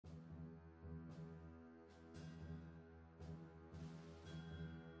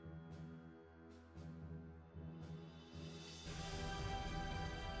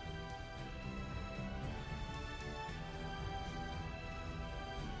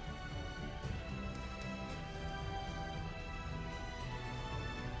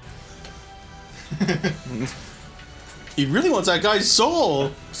He really wants that guy's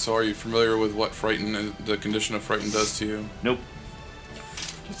soul. So are you familiar with what frighten and the condition of frighten does to you? Nope.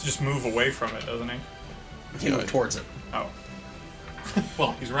 He has to just move away from it, doesn't he? He moved towards it. Oh.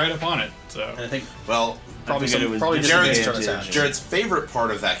 Well, he's right up on it, so... And I think Well, probably figured it was probably Jared's, disadvantage on his action. Jared's favorite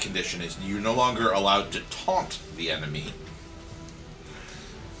part of that condition is you're no longer allowed to taunt the enemy.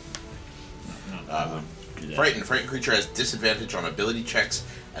 Frightened creature has disadvantage on ability checks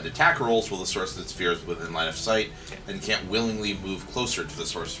and attack rolls while the source of its fear is within line of sight and can't willingly move closer to the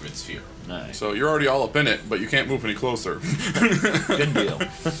source of its fear. Nice. So you're already all up in it, but you can't move any closer. Good deal.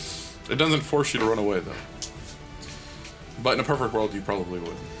 It doesn't force you to run away, though. But in a perfect world, you probably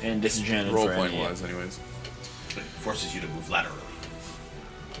would. And disadvantage for Role-playing any- wise, anyways. It forces you to move laterally.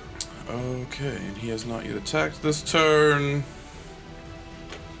 Okay, and he has not yet attacked this turn.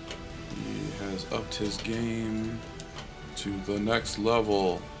 He has upped his game to the next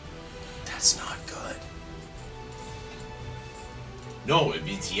level. That's not good. No, it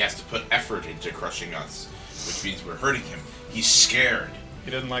means he has to put effort into crushing us, which means we're hurting him. He's scared. He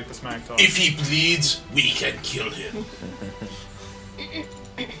doesn't like the smack talk. If he bleeds, we can kill him.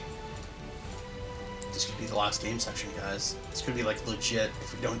 This could be the last game section, guys. This could be like legit.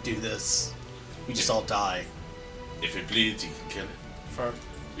 If we don't do this, we just all die. If it bleeds, you can kill it. If our,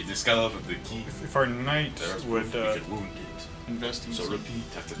 We discovered the key. if our knight There's would proof we could wound it. invest in So some, repeat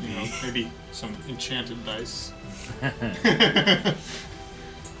after you know, me. maybe some enchanted dice.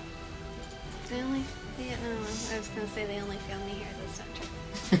 They only, yeah, no, I was gonna say they only failed me here this time.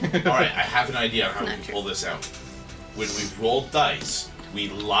 Alright, I have an idea on how we Not can true. pull this out. When we roll dice, we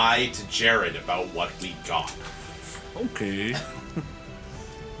lie to Jared about what we got. Okay.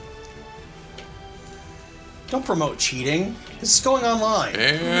 Don't promote cheating. This is going online.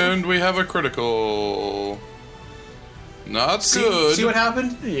 And we have a critical. Not See, good. see what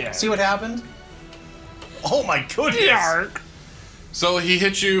happened? Yeah. See what happened? Oh my goodness! So he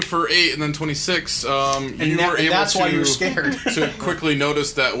hit you for 8 and then 26. You And were able that's to, why you're scared. to quickly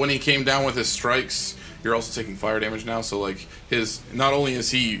notice that when he came down with his strikes, you're also taking fire damage now. So like his, not only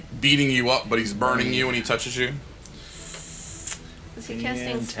is he beating you up, but he's burning you when he touches you. Is he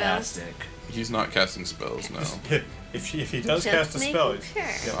casting spells? Fantastic. He's not casting spells now. If he does Just cast a making spell,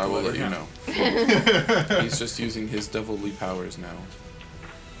 sure. I will let you know. He's just using his devilly powers now.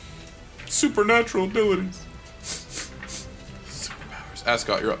 Supernatural abilities. Superpowers.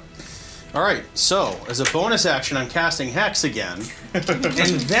 Ascot, you're up. Alright, so, as a bonus action, I'm casting Hex again, and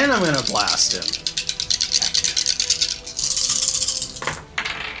then I'm gonna blast him.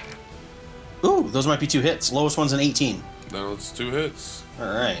 Ooh, those might be 2 hits. Lowest one's an 18. That's 2 hits.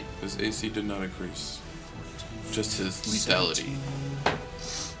 Alright. His AC did not increase. Just his lethality.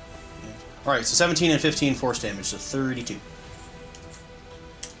 Alright, so 17 and 15 force damage, so 32.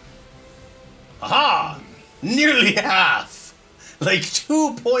 Aha! Nearly half! Like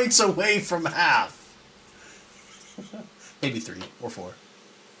 2 points away from half. Maybe 3 or 4.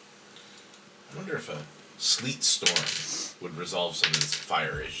 I wonder if a sleet storm would resolve some of his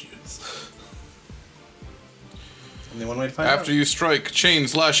fire issues. Only one way to find out. After you strike,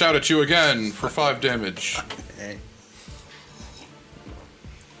 chains lash out at you again for 5 damage. Okay.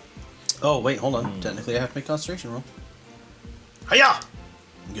 Oh, wait, hold on. Technically, I have to make a concentration roll. Hiya!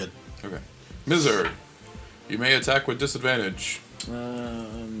 I'm good. Okay. Miser, you may attack with disadvantage.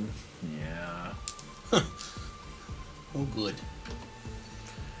 Yeah. Oh, good.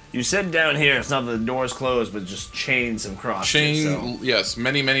 You said down here it's not that the door's closed, but just chains across Chain, it, so. yes,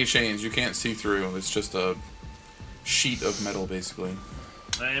 many, many chains. You can't see through. It's just a sheet of metal, basically.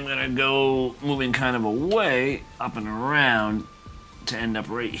 I'm gonna go moving kind of away, up and around, to end up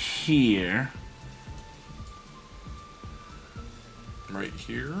right here. Right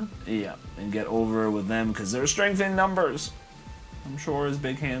here. Yeah, and get over with them, because there's strength in numbers. I'm sure his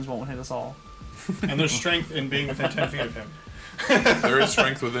big hands won't hit us all. and there's strength in being within 10 feet of him. There is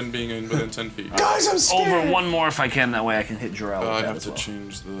strength within being within 10 feet. Guys, I'm scared! Over one more if I can, that way I can hit Jarrell with I'd that have as to well.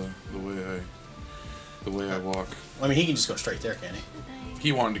 change the way I walk. I mean, he can just go straight there, can't he?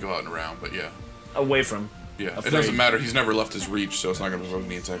 He wanted to go out and around, but yeah. Away from. Yeah, it Afraid. doesn't matter. He's never left his reach, so it's not going to provoke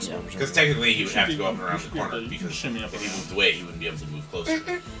any attacks. Yeah. Because technically he would have to go up and around the should be able corner, to because shimmy up if he around. moved away, he wouldn't be able to move closer.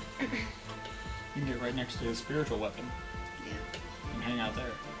 You can get right next to his spiritual weapon Yeah. and hang out there.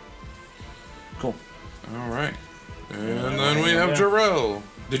 Cool. All right. And then we have Jarrell.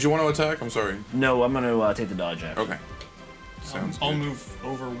 Did you want to attack? I'm sorry. No, I'm gonna take the dodge after. Okay. Sounds I'll good. move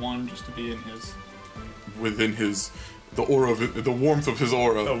over one just to be in his Within his, the aura of it, the warmth of his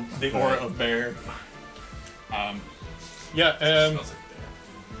aura. the aura of bear. Yeah. Smells like bear.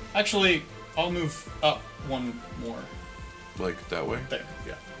 Actually, I'll move up one more Like that way. there.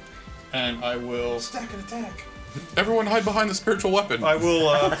 Yeah. And I will. Stack and attack. Everyone hide behind the spiritual weapon. I will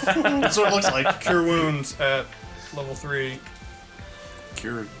That's what it looks like. cure wounds at level 3.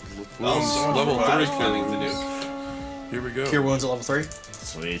 Cure Oh, level what I 3 was planning to do. Here we go. Cure wounds at level 3.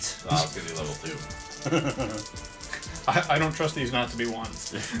 Sweet. Oh, I was gonna do level 2. I don't trust these not to be 1s.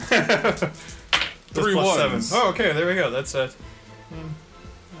 3 plus ones. 7. Oh, okay, there we go. That's 15,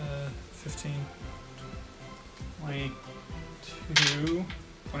 22,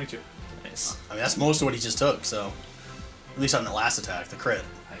 22. Nice. I mean, that's most of what he just took, so. At least on the last attack, the crit.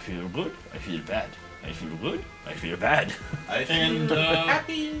 I feel good. I feel bad. I feel good. I feel bad. I feel And,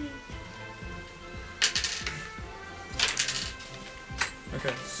 happy.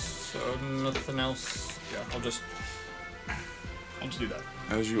 Okay, so nothing else. Yeah, I'll just do that.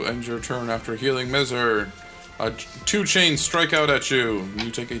 As you end your turn after healing Mizer, 2 chains strike out at you. And you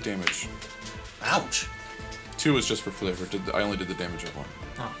take 8 damage. Ouch. 2 is just for flavor. I only did the damage of 1.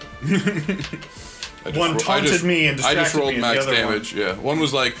 Oh. I taunted me and I just distracted rolled me, and max the other damage. Yeah, one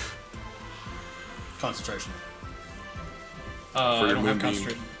was like Concentration. I your don't have moonbeam.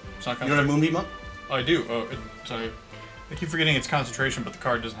 concentration. It's not You don't have concentration. Moonbeam up? Oh, I do. Oh, sorry. I keep forgetting it's concentration, but the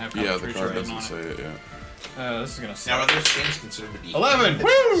card doesn't have yeah, concentration the card written doesn't on say it. Yeah. it. This is gonna Now, suck. are those chains considered to be 11!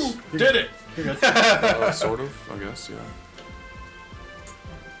 Woo! Did it! Sort of, I guess. Yeah.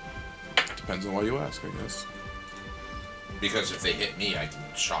 Depends on why you ask, I guess. Because if they hit me, I can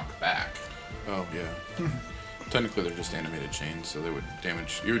shock back. Oh yeah. Technically, they're just animated chains, so they would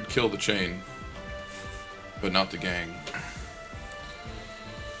damage. You would kill the chain, but not the gang.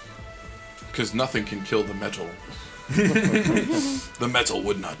 Because nothing can kill the metal. The metal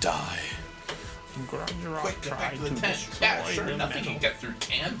would not die. Quick, get back to the tent. Yeah, sure, nothing can get through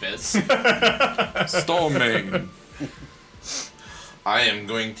canvas. Stormmane. I am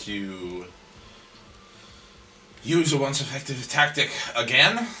going to use a once effective tactic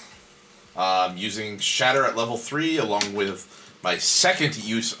again. Using Shatter at level 3, along with my second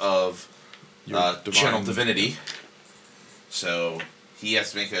use of Your Channel Divinity. So he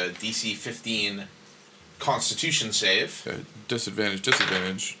has to make a DC 15 Constitution save.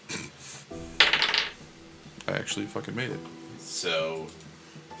 Disadvantage. I actually fucking made it. So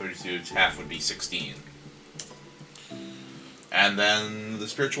 32 half would be 16. And then the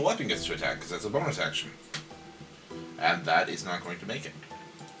spiritual weapon gets to attack, because that's a bonus action. And that is not going to make it.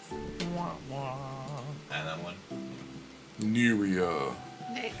 And then one. Nuria.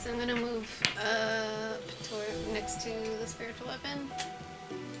 Alright, so I'm gonna move up toward next to the spiritual weapon.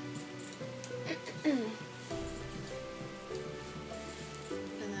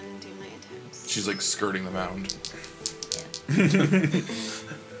 And then do my attacks. She's like skirting the mound.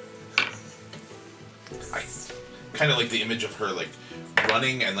 I kind of like the image of her like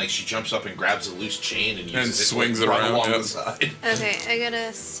running and like she jumps up and grabs a loose chain and uses it swings to it run around, along yep. the side. Okay, I got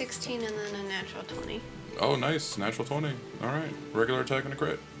a 16 and then a natural 20. Oh, nice. Natural 20. Alright. Regular attack and a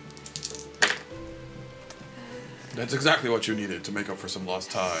crit. That's exactly what you needed to make up for some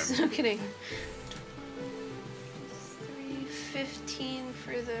lost time. No kidding. 3, 15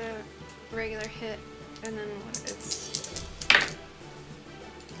 for the regular hit, and then what? It's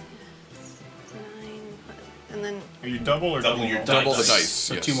 9, and then Are you double or Double double? your roll? Double the Dice. dice.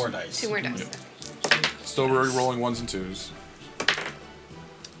 So yes. 2 more dice. 2 more dice. Yep. Still rolling 1s and 2s. 6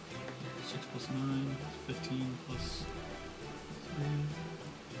 plus 9, 15 plus 3.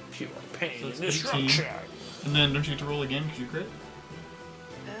 Pure pain So and it's destruction. And then don't you get to roll again because you crit?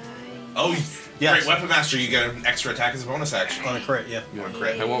 Oh, Yes. great Weapon Master, you get an extra attack as a bonus action. On a crit, yeah. Yeah. On a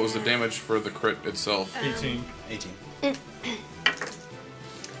crit. And what was the damage for the crit itself? 18. 18. And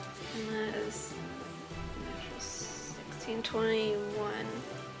that is natural 16, 21.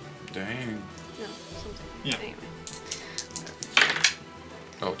 Dang. No, something. Yeah. Anyway,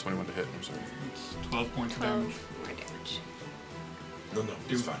 Oh, 21 to hit. I'm sorry. It's 12 points of 12 damage. more damage. No, Do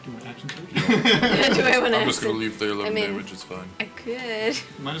it's fine. an action surge? Do I want to? I'm just gonna leave the 11 I mean- damage. It's fine. I could.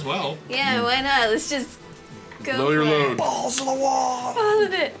 Might as well. Yeah, why not? Let's just go. Lower your for it. load. Balls to the wall! All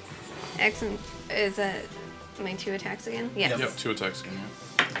of it. Accent. Is that my 2 attacks again? Yes. Yep, 2 attacks again.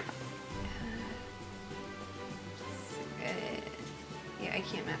 Yeah, I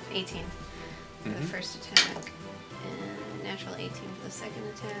can't math. 18 for the first attack, and natural 18 for the second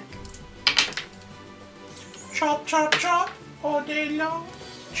attack. Chop, chop, chop, all day long.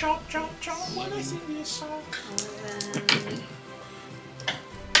 Chop, chop, chop, when I sing this song. 11.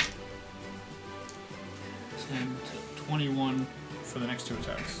 10 to 21 for the next 2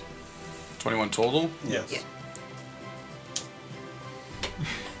 attacks. 21 total? Yes.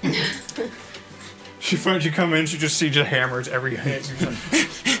 Yeah. She finds you come in, she just sees the hammers every hit.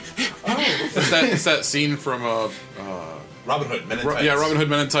 It's that scene from Robin Hood, Men in Tights. Yeah, Robin Hood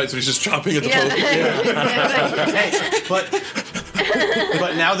Men in Tights, but he's just chopping at the post. Hey,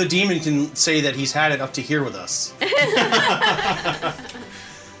 but now the demon can say that he's had it up to here with us.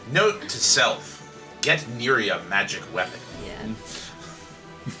 Note to self: get Neri a magic weapon. Yeah.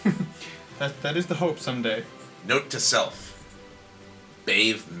 That is the hope someday. Note to self: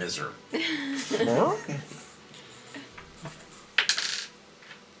 bathe Miser.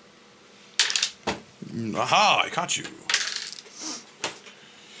 Aha! I caught you.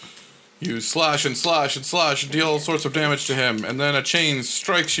 You slash and slash and slash and deal all sorts of damage to him, and then a chain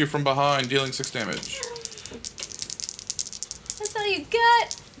strikes you from behind, dealing 6 damage. That's all you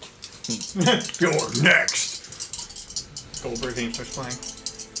got. You're next. Goldberg theme starts playing.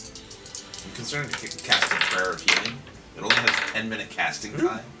 I'm concerned to cast a Prayer of Healing. It only has 10-minute casting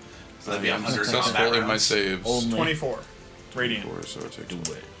time. So that'd be 100 Successful combat in my rounds. saves. Only 24. Radiant. So it takes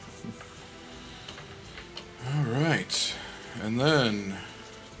do it. Alright. And then...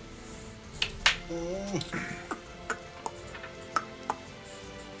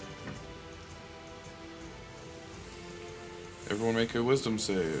 Everyone make a wisdom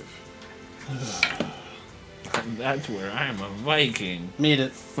save. That's where I'm a Viking. Made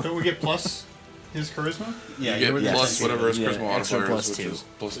it. Don't we get plus his charisma? Yeah, You were get the plus SC. whatever his Yeah, charisma extra modifier plus is, which 2. is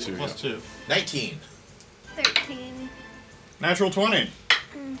plus 2. Plus yeah. 2. 19. 13. Natural 20.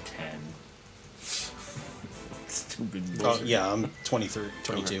 10. Stupid Oh, bullshit. yeah, I'm 23,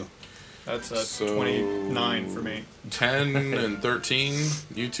 22. That's So- 29 for me. 10 and 13,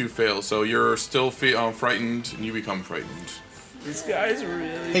 you two fail. So you're still frightened, and you become frightened. These guys are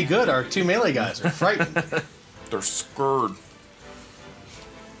really... Hey, good. Our 2 melee guys are frightened. They're scared.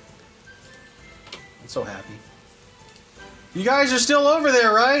 I'm so happy. You guys are still over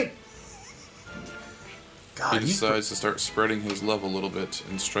there, right? He God, you... decides to start spreading his love a little bit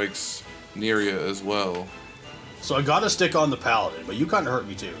and strikes Neria as well. So I gotta stick on the paladin, but you kind of hurt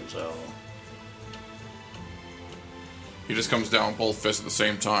me too, so... He just comes down both fists at the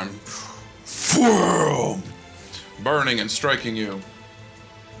same time. Vroom! Burning and striking you.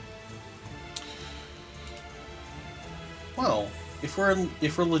 Well, if we're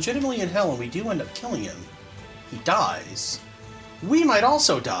legitimately in hell and we do end up killing him, he dies. We might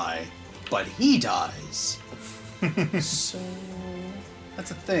also die, but he dies. So that's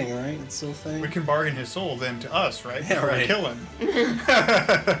a thing, right? It's still a thing. We can bargain his soul then to us, right? Yeah, Before we right. kill him.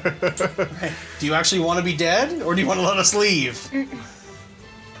 Do you actually want to be dead, or do you want to let us leave?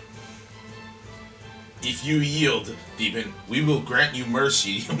 If you yield, demon, we will grant you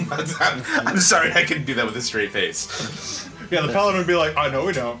mercy. I'm sorry, I couldn't do that with a straight face. Yeah, the paladin would be like, no,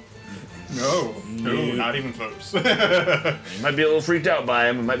 we don't. No, not even close. You might be a little freaked out by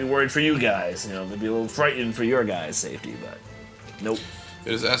him. We might be worried for you guys. You know, maybe a little frightened for your guys' safety, but nope.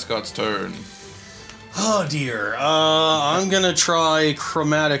 It is Ascot's turn. Oh dear. I'm gonna try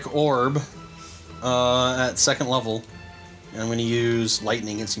Chromatic Orb at 2nd level. And I'm gonna use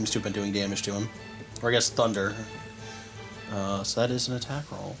Lightning. It seems to have been doing damage to him. Or I guess Thunder. So that is an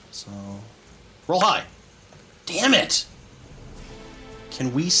attack roll. So roll high. Damn it!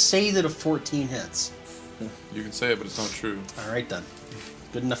 Can we say that a 14 hits? You can say it, but it's not true. Alright then.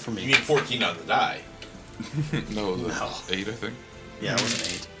 Good enough for You me. mean 14 on the die. No, the No. 8, I think. Yeah, it was an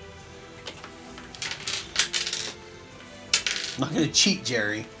 8. I'm not gonna cheat,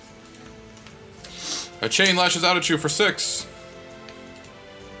 Jerry. A chain lashes out at you for 6.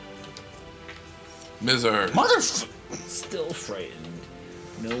 Miser. Still frightened.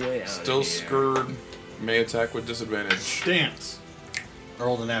 No way out. Still of here. scared. May attack with disadvantage. Dance. I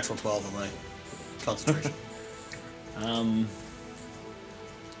rolled a natural 12 on my concentration.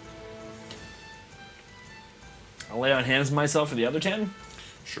 I'll lay on hands myself for the other 10.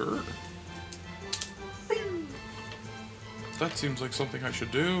 Sure. That seems like something I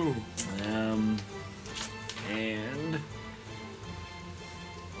should do. And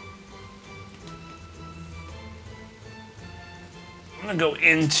I'm gonna go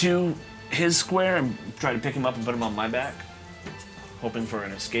into his square and try to pick him up and put him on my back, hoping for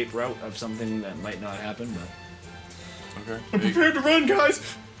an escape route of something that might not happen. But Okay. Prepare to run, guys!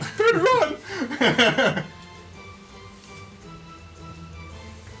 Prepare to run!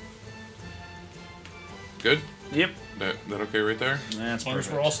 Good? yep, That okay right there? that's As long as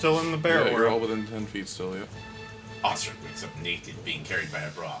perfect. we're all still in the barrel. Yeah, you're all within 10 feet still, yeah. Ostrich wakes up naked, being carried by a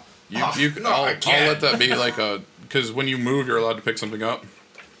bra. You, Oh, you, no, I'll I can't. let that be like a... Because when you move, you're allowed to pick something up.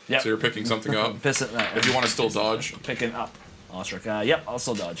 Yep. So you're picking something up. Piss it, If you want to still dodge. picking up Ostrich. Yep, I'll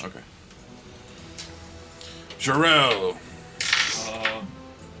still dodge. Okay. Jarrell.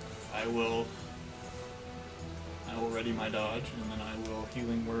 I will ready my dodge, and then I will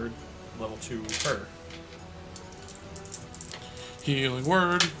healing word level 2 her. Healing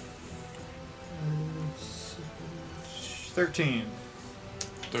word. 13.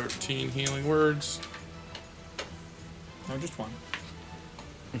 13 healing words. No, just one.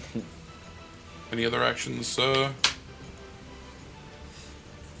 Any other actions?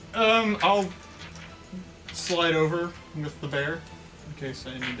 I'll slide over with the bear in case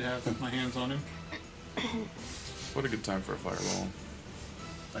I need to have my hands on him. What a good time for a fireball.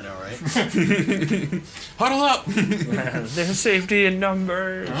 I know, right? Huddle up! There's safety in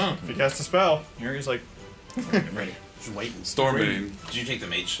numbers. Oh, if he casts a spell, here he's like, I'm ready. Just waiting. Stormbane. Did you take the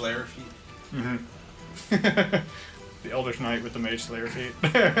Mage Slayer feat? the Eldritch Knight with the Mage Slayer feat.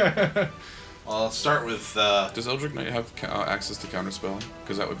 I'll start with. Does Eldritch Knight have access to counterspell?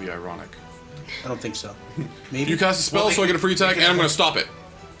 Because that would be ironic. I don't think so. Maybe. You cast a spell, Well, so I get a free attack, and I'm going to stop it.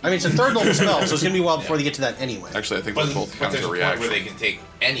 I mean, it's a third level spell, so it's gonna be a while before they get to that anyway. Actually, I think But, they both count there's as a a point where reaction. they can take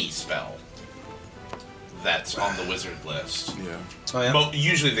any spell that's on the wizard list. Yeah. Oh, yeah?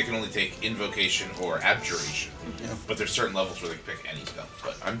 Usually they can only take Invocation or Abjuration. Yeah. But there's certain levels where they can pick any spell.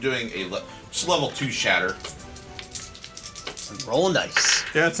 But I'm doing just level 2 Shatter. Rolling dice.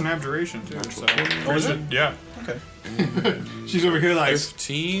 Yeah, it's an abjuration too. So Oh, is it? Yeah. Okay. She's over here like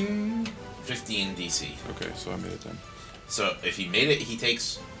 15? 15 DC. Okay, so I made it then. So if he made it, he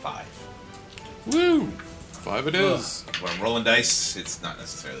takes 5. Woo! 5 it is. When I'm rolling dice, it's not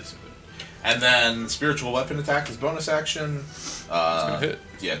necessarily so good. And then Spiritual Weapon Attack is bonus action. It's gonna hit.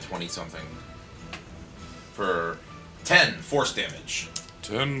 Yeah, 20 something. For 10 force damage.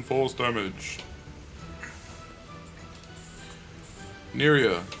 10 force damage.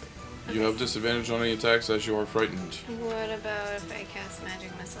 Neria, you have disadvantage on any attacks as you are frightened. What about if I cast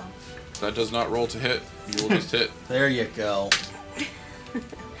Magic Missile? That does not roll to hit. You will just hit. There you go.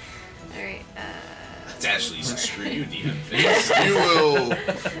 Alright, It's actually screw you, DM. You will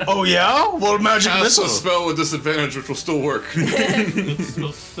Oh yeah? Well, magic cast missile. a spell with disadvantage, which will still work.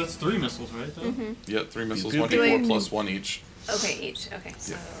 that's 3 missiles, right? Though? Yeah, 3 missiles, Do 1d4 plus 1 each. okay, each. Okay,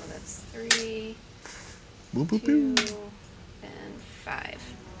 so that's 3, Boop, boop, 2, boop. and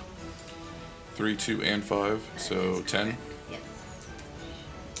 5. 3, 2, and 5, so 10. Yep.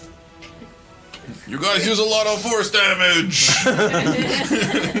 You guys use a lot of force damage!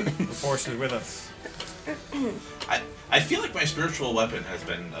 The force is with us. I feel like my spiritual weapon has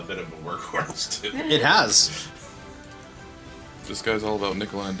been a bit of a workhorse too. It has. This guy's all about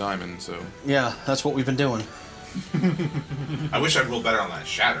nickel and a diamond, so... Yeah, that's what we've been doing. I wish I'd roll better on that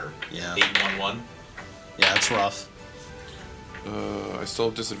Shatter. Yeah. 811. Yeah, it's rough. I still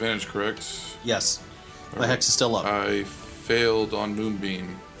have disadvantage, correct? Yes. The hex is still up. I failed on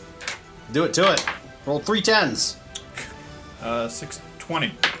Moonbeam. Do it, do it. Roll 3 10s.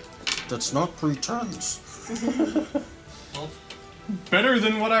 620. That's not 3 10s. Better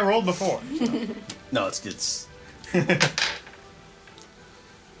than what I rolled before. No, it's. I'm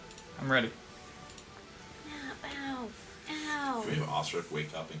ready. Ow, ow. We have Osric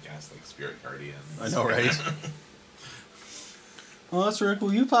wake up and cast like Spirit Guardian. I know, right? Osric,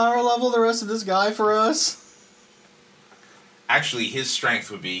 will you power level the rest of this guy for us? Actually, his strength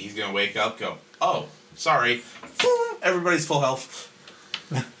would be he's gonna wake up, go, oh, sorry, everybody's full health.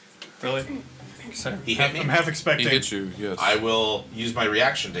 Really? He hit me. I'm half He expecting. hit you, yes. I will use my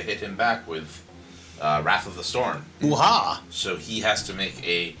reaction to hit him back with Wrath of the Storm. Ooh-ha! So he has to make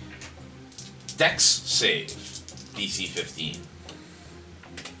a Dex save, DC 15.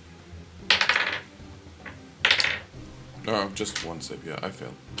 No, just 1 save, yeah, I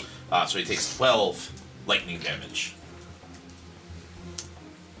failed. So he takes 12 lightning damage.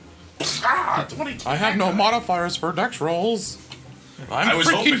 Ah, 20. I have no modifiers for dex rolls. I'm I was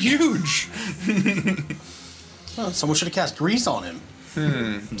freaking hoping. huge. Oh, someone should have cast grease on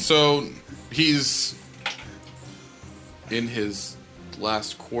him. So he's in his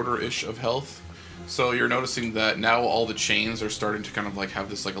last quarter-ish of health. So you're noticing that now all the chains are starting to kind of like have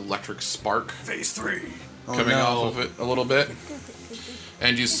this like electric spark Phase 3. Oh, coming no. off of it a little bit.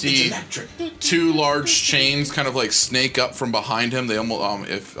 And you It's see electric. 2 large chains kind of like snake up from behind him. They almost,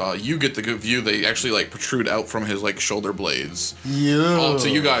 if you get the good view, they actually like protrude out from his like shoulder blades. Yeah. To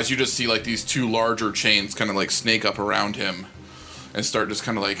you guys, you just see like these 2 larger chains kind of like snake up around him, and start just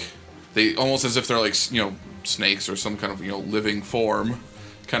kind of like they almost as if they're like snakes or some kind of living form,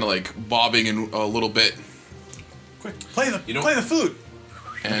 kind of like bobbing in a little bit. Quick, play the You know- play the flute.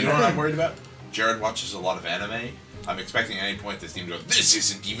 And You know what I'm worried about? Jared watches a lot of anime. I'm expecting at any point this team to go, this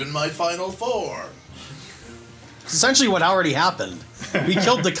isn't even my final form. It's essentially what already happened. We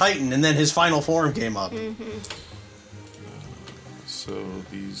killed the chitin, and then his final form came up. so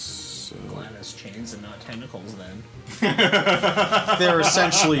these So Glad it's chains and not tentacles then. They're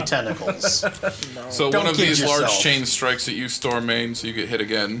essentially tentacles. So Don't one of kid these large yourself. chains strikes at you, Stormane, so you get hit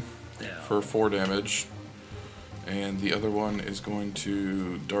again Yeah. for 4 damage. And the other one is going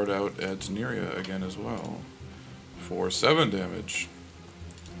to dart out at Neria again as well for 7 damage.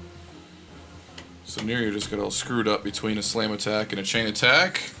 So Neria just got all screwed up between a slam attack and a chain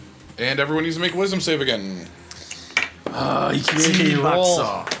attack. And everyone needs to make a wisdom save again. You can roll.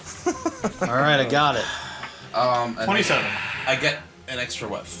 All right, I got it. And 27. I get an extra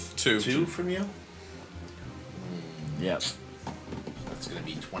what? 2. 2 from you? Yep. That's going to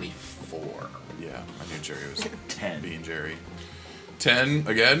be 24. Yeah, I knew Jerry was 10. being Jerry. 10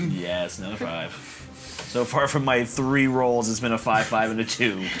 again? Yes, another 5. So far from my 3 rolls, it's been a 5, 5, and a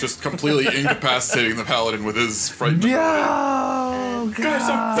 2. Just completely incapacitating the paladin with his frightened Oh, Guys,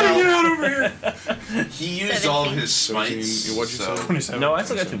 I'm freaking out over here. He used all of his 17, smites. what'd you say? 27. No, I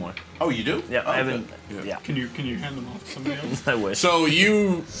still got 2 more. Oh, you do? Yeah, Oh, I haven't. good. Yeah. Can you hand them off to somebody else? I wish. So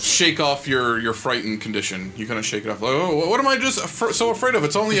you shake off your frightened condition. You kind of shake it off. Like, oh, what am I just so afraid of?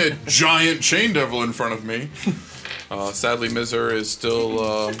 It's only a giant chain devil in front of me. Sadly, Mizer is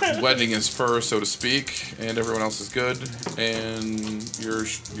still wetting his fur, so to speak, and everyone else is good. And you're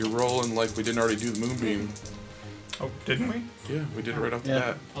rolling like we didn't already do the moonbeam. Oh, didn't we? Yeah, we did it right off the Yeah.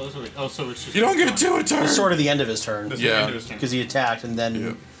 bat. Oh, that's what we, so it's just. You don't get to do it, turn. It's sort of the end of his turn That's Yeah. the end of his turn. because he attacked, and then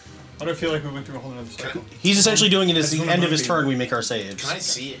Yeah. Why do I feel like we went through a whole other cycle? he's essentially doing it as That's the one end of his moonbeam. turn. We make our saves. Can I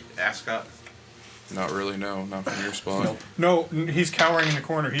see Ascot? Not really, no. Not from your spawn. No, he's cowering in the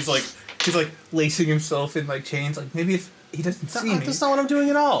corner. He's like lacing himself in like chains. Like maybe if he doesn't see me. That's not what I'm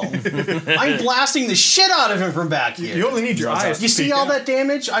doing at all. I'm blasting the shit out of him from back here. You only need your eyes. You to see peek all out. that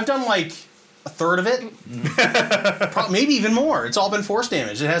damage? I've done like a third of it. Maybe even more. It's all been force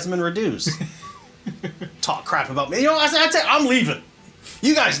damage. It hasn't been reduced. Talk crap about me. You know, that's it. I'm leaving.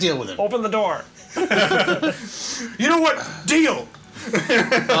 You guys deal with it. Open the door. You know what? Deal.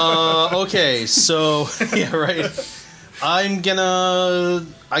 Okay, so yeah, right. I'm gonna.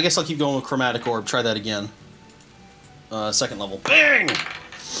 I guess I'll keep going with chromatic orb. Try that again. 2nd level. Bang!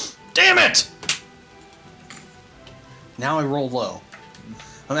 Damn it! Now I roll low.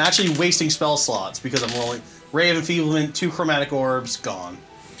 I'm actually wasting spell slots because I'm rolling Ray of Enfeeblement, 2 chromatic orbs, gone.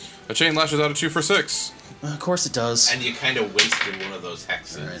 A chain lashes out at you for 6. Of course it does. And you kind of wasted one of those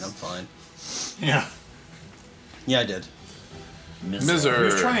hexes. Alright, I'm fine. Yeah. Yeah, I did. Mizer. He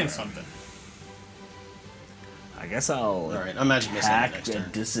was trying something. I guess I'll Alright, I'm magic missile attack next at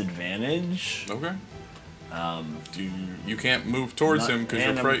turn. disadvantage. Okay. You can't move towards Not- him because you're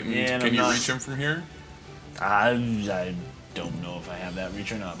and I'm- frightened. and Can I'm you not- reach him from here? I don't know if I have that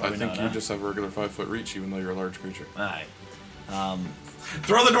reach or not. I Probably think not, you huh? just have a regular 5-foot reach, even though you're a large creature. Alright.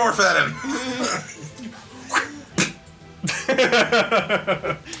 Throw the dwarf at him!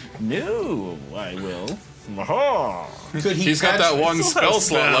 No, I will. Aha! Could he He's got catch, that one spell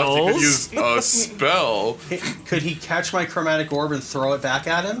slot left. He could use a spell. Could he catch my chromatic orb and throw it back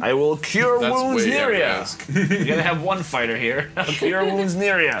at him? I will cure That's wounds way near ya. ask. You're gonna have one fighter here. I'll cure wounds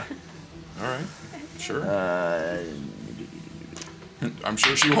near ya. All right, sure. I'm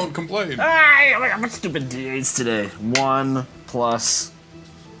sure she won't complain. I'm stupid D8s today. 1 plus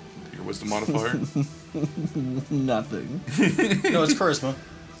Your wisdom modifier. nothing. No, it's charisma.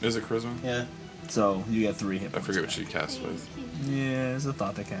 Is it charisma? Yeah. So you get 3 hit I points. forget what she cast with. Yeah, it's a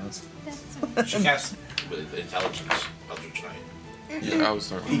thought that counts. She cast with intelligence, Eldritch Knight. Yeah, I was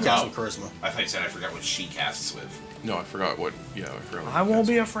talking. He About, casts with charisma. I thought you said I forgot what she casts with. no, I forgot what. Yeah, I forgot. What I won't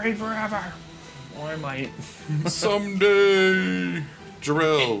be afraid forever. Or I might. someday.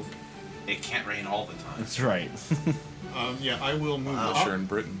 Jarrell. It can't rain all the time. That's right. Yeah, I will move Unless you're up in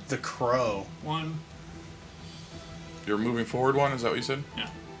Britain. The crow. 1. You're moving forward one. Is that what you said? Yeah.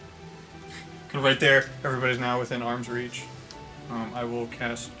 Kind of right there. Everybody's now within arm's reach. I will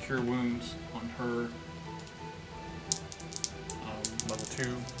cast Cure Wounds on her. Level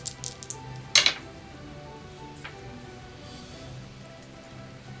 2.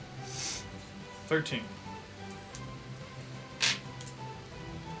 $13.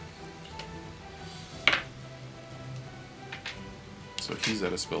 So he's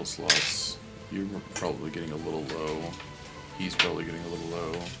out of spell slots. You're probably getting a little low. He's probably getting a little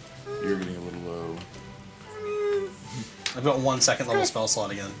low. You're getting a little low. I've got 1 2nd level spell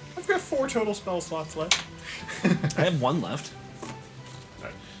slot again. I've got 4 total spell slots left. I have 1 left.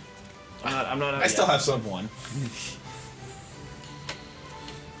 I'm not out I still yet. have some. 1.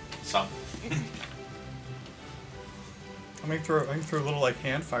 Some. I can throw little like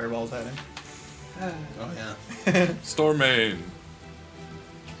hand fireballs at him. Oh yeah. Stormane.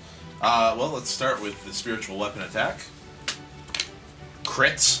 Well, let's start with the spiritual weapon attack.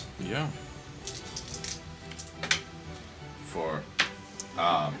 Crits. Yeah. For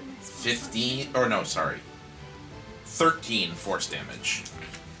 15, or no, sorry, 13 force damage.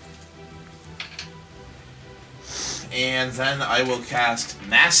 And then I will cast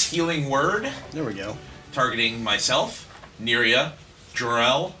Mass Healing Word, There we go. targeting myself, Neria,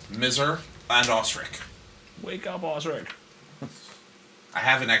 Jorel, Mizer, and Osric. Wake up, Osric. I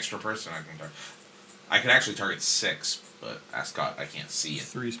have an extra person I can target. I can actually target 6, but Ascot I can't see it.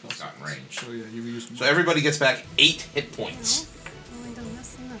 3 spell It's not in slots. range. So yeah, you've used them. So everybody gets back 8 hit points. Only done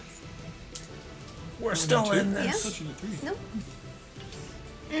this and this. We're still in Yeah. this. Thought you did 3.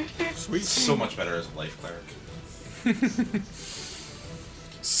 Nope. Sweet. So much better as a life cleric.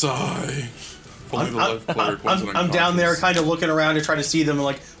 Sigh. If only the life cleric wasn't I'm down there, unconscious. kind of looking around to try to see them.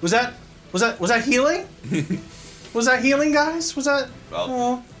 Like, was that healing? Was that healing, guys? Was that? Well,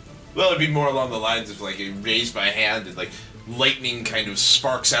 Oh. well, it'd be more along the lines of like you raise my hand and like lightning kind of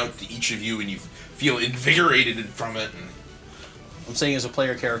sparks out to each of you and you feel invigorated from it. And I'm saying as a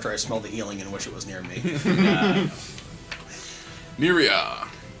player character, I smell the healing and wish it was near me. Neria.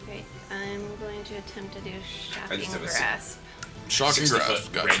 Great. I'm going to attempt to do I shocking just have a grasp. Shocking 60 grasp.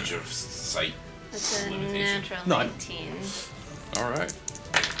 foot Gotcha. range of sight. That's a Limitation. natural No, 19. Alright.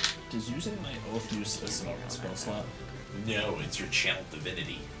 Does using my oath use this spell slot? No, it's your channel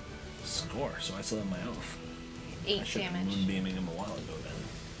divinity. Score, so I still have my oath. I 8 should have damage. moonbeaming him a while ago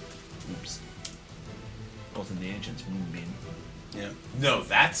then. Oops. Both of the ancients moonbeam. Yeah. No,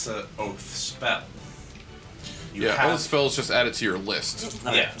 that's a oath spell. You Yeah, have, all spells just add it to your list.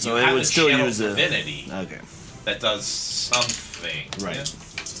 Yeah, so you it have would a still channel use a- divinity Okay. that does something. Right. Yeah.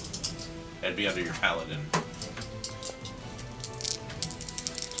 That'd be under your paladin.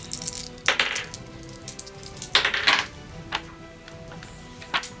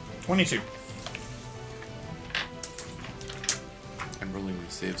 And rolling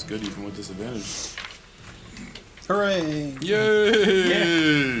these saves good even with disadvantage. Hooray!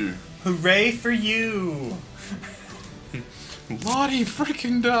 Yay! Hooray for you! Lottie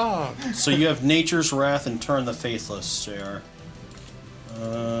freaking da! So you have Nature's Wrath and Turn the Faithless, JR.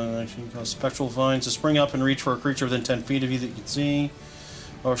 Actually, cause spectral vines to spring up and reach for a creature within 10 feet of you that you can see,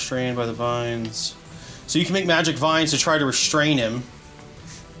 or restrained by the vines. So you can make magic vines to try to restrain him,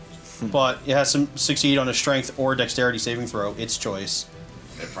 but it has to succeed on a strength or dexterity saving throw. Its choice.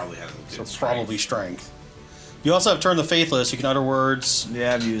 It probably has a So good strength. probably strength. You also have Turn the Faithless. You can utter words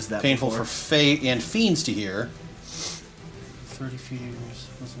Yeah, I've used that painful before. for fate and fiends to hear. 30 feet.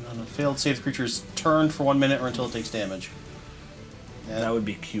 On a failed save, the creature is turned for 1 minute or until it takes damage. That would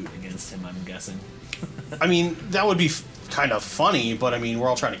be cute against him, I'm guessing. I mean, that would be kind of funny, but I mean, we're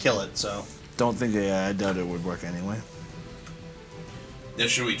all trying to kill it, so. Don't think I doubt it would work anyway. Now,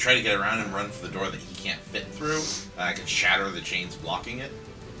 should we try to get around and run for the door that he can't fit through? I could shatter the chains blocking it.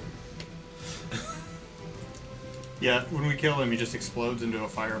 Yeah, when we kill him, he just explodes into a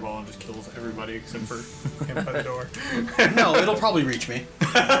fireball and just kills everybody except for him by the door. No, it'll probably reach me.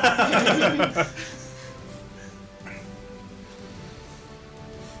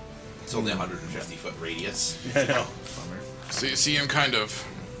 It's only 150 foot radius. I know. So you see him kind of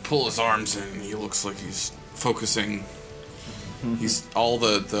pull his arms in, and he looks like he's focusing. He's all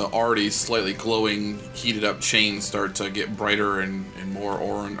the already slightly glowing, heated up chains start to get brighter and more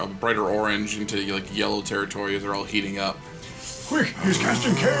orange, brighter orange into like yellow territory as they're all heating up. Quick, he's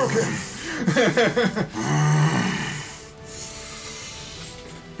casting Kaioken!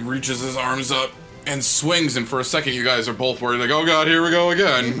 He reaches his arms up and swings, and for a second you guys are both worried, like, oh god, here we go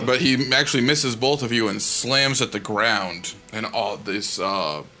again. But he actually misses both of you and slams at the ground, and all this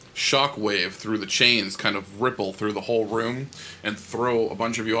shock wave through the chains kind of ripple through the whole room and throw a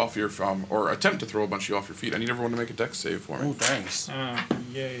bunch of you off your or attempt to throw a bunch of you off your feet. I need everyone to make a dex save for me. Oh, thanks.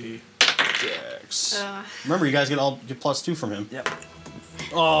 Yay. Dex. Remember, you guys get +2 from him. Yep.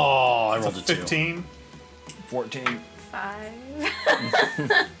 Oh, I rolled a 2. 15. 14. 5.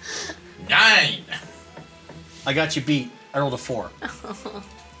 9! I got you beat. I rolled a 4.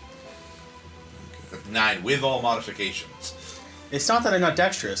 9 with all modifications. It's not that I'm not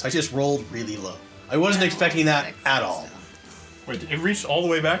dexterous. I just rolled really low. I wasn't expecting that 6, at all. so. Wait, it reached all the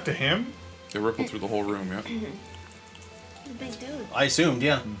way back to him? They ripple through the whole room, yeah. Big dude. I assumed,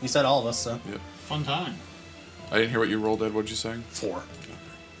 yeah. You said all of us, so. Fun time. I didn't hear what you rolled, Ed. What'd you say? 4.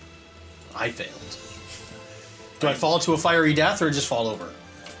 I failed. Do I fall to a fiery death or just fall over?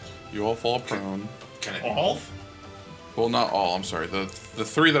 You all fall prone. Can it be All? both? Well, not all. I'm sorry. The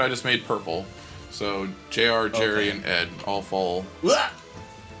 3 that I just made purple. So JR, Jerry, Okay. and Ed all fall Blah!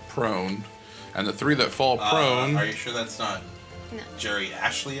 prone, and the 3 that fall prone. Are you sure that's not No. Jerry,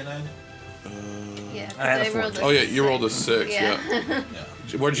 Ashley, and Ed? Yeah, 'cause I had a I rolled 14. Oh yeah, you rolled a 6. Yeah. Yeah.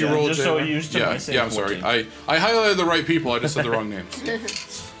 What did you Yeah, roll? just so Jalen? you used to yeah, my save yeah. I'm sorry. 14. I highlighted the right people. I just said the wrong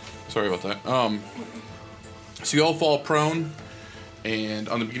names. Sorry about that. So you all fall prone, and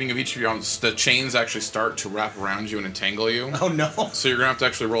on the beginning of each of your arms, the chains actually start to wrap around you and entangle you. Oh no. So you're gonna have to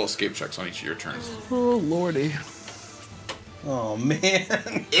actually roll escape checks on each of your turns. Oh lordy. Oh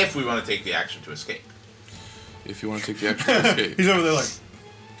man. If we want to take the action to escape. If you want to take the extra escape. He's over there like,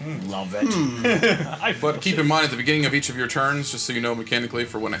 Love it. But keep in mind, at the beginning of each of your turns, just so you know mechanically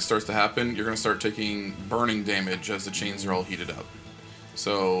for when it starts to happen, you're going to start taking burning damage as the chains are all heated up.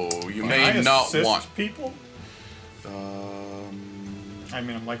 So you can may I not assist want. people. I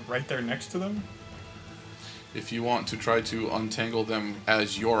mean, I'm like right there next to them. If you want to try to untangle them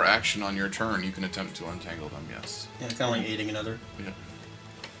as your action on your turn, you can attempt to untangle them, yes. Yeah, kind of like aiding another. Yeah.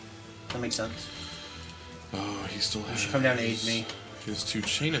 That makes sense. Oh, he still has. Come down to aid me. His 2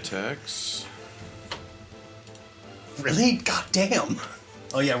 chain attacks. Really? God damn.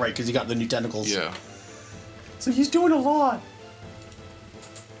 Oh yeah, right, because you got the new tentacles. Yeah. So he's doing a lot.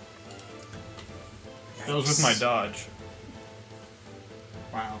 That was with my dodge.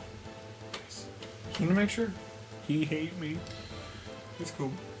 Wow. Just want to make sure. He hate me. It's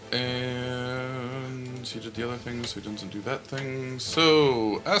cool. And he did the other thing, so he doesn't do that thing.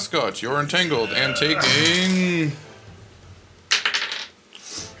 So, Ascot, you're entangled and taking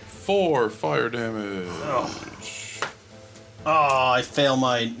 4 fire damage. Oh, I fail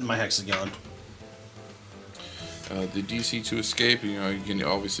my hexagon. The DC to escape, you can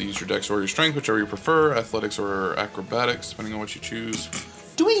obviously use your dex or your strength, whichever you prefer, athletics or acrobatics, depending on what you choose.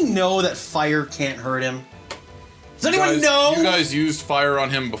 Do we know that fire can't hurt him? Does anyone know? You guys used fire on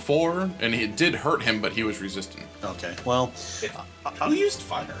him before, and it did hurt him, but he was resistant. Okay, well, Who used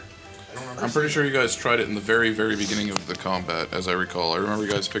fire? I don't remember. I'm pretty sure you guys tried it in the very, very beginning of the combat, as I recall. I remember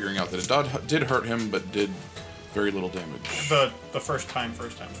you guys figuring out that it did hurt him, but did very little damage. The first time we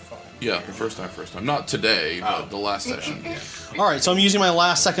fought. Yeah, the first time. Not today, but the last session. all right. So I'm using my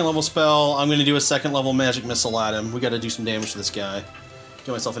last second level spell. I'm going to do a second level magic missile at him. We got to do some damage to this guy.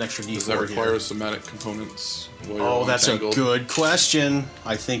 Give myself an extra D4. Does that require here. somatic components? While you're Oh, that's entangled? a good question.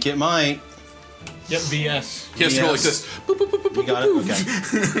 I think it might. Yep, BS. He has to go like Yes. this. Boop, boop, boop, boop, You got it? Okay.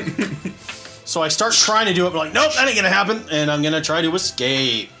 So I start trying to do it, but like, nope, that ain't gonna happen, and I'm gonna try to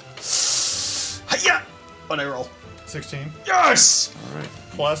escape. Hiya! What'd I roll? 16. Yes! All right,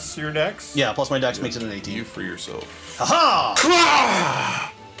 Plus your dex. Yeah, plus my dex makes it an 18. you free yourself.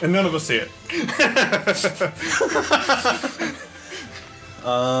 Haha! And none of us see it.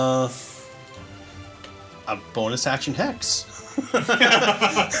 A bonus action hex.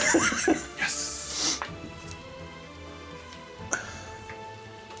 Yes.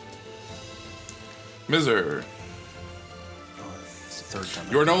 Miser, It's the third time.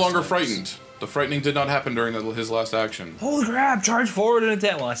 you are no longer Hex. frightened. The frightening did not happen during his last action. Holy crap! Charge forward and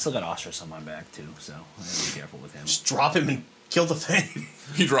attack. Well, I still got Ostrich on my back too, so I gotta be careful with him. Just drop him and kill the thing.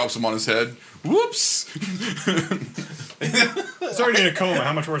 He drops him on his head. Whoops! It's already in a coma.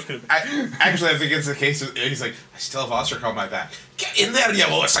 How much worse could it be? Actually, I think it's the case. He's like, I still have Ostrich on my back. Get in there, you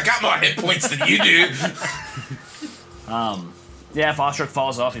wuss. I got more hit points than you do. Yeah, if Ostrich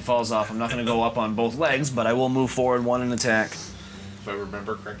falls off, he falls off. I'm not gonna go up on both legs, but I will move forward 1 and attack. If I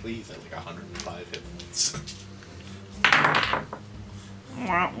remember correctly, he's at like 105 hit points.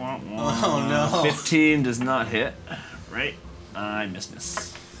 Oh no. 15 does not hit. Right? I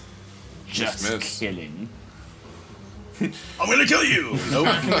miss. Just miss. kidding. I'm gonna kill you! Nope.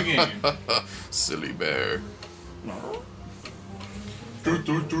 Back in the game. Silly bear.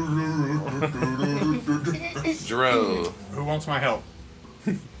 Jarrell. Who wants my help?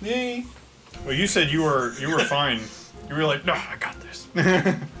 Me. Well, you said you were fine. You were like, no, I got this.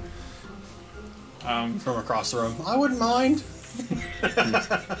 From across the room. I wouldn't mind.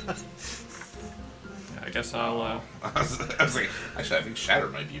 I guess I'll. I was like, actually, I think Shatter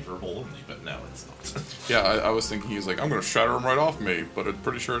might be verbal only, but no, it's not. Yeah, I was thinking he's like, I'm gonna shatter him right off me, but I'm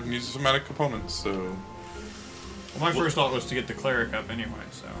pretty sure it needs somatic components, so. Well, my first thought was to get the cleric up anyway,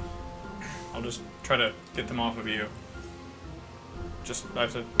 so I'll just try to get them off of you. Just I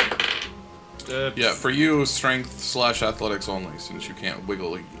have to. Yeah, for you, strength/athletics only, since you can't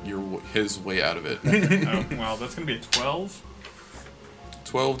wiggle his way out of it. Oh, well, that's gonna be a 12.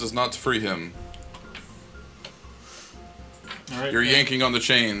 12 does not free him. All right. You're yanking on the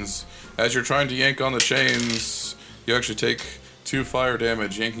chains. As you're trying to yank on the chains, you actually take 2 fire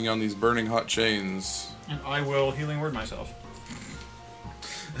damage yanking on these burning hot chains. And I will healing word myself.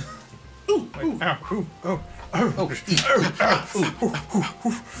 Ooh, wait, ow, ooh, oh, oh, oh,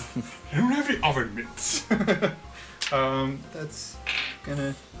 I don't have any oven mitts. That's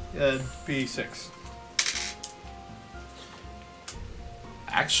gonna, be 6.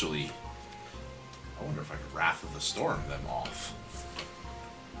 Actually, I wonder if I could Wrath of the Storm them off.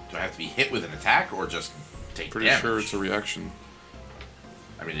 Do I have to be hit with an attack or just take Pretty damage? sure it's a reaction.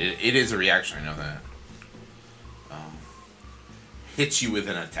 I mean, it is a reaction, I know that. Hits you with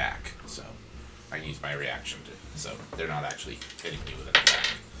an attack, so I can use my reaction to. So they're not actually hitting me with an attack.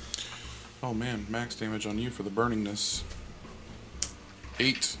 Oh man, max damage on you for the burningness.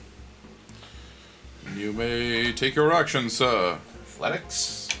 8. You may take your action, sir.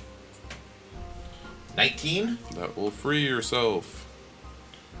 Athletics. 19. That will free yourself.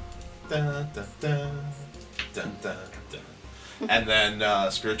 Dun, dun, dun, dun, dun, dun. And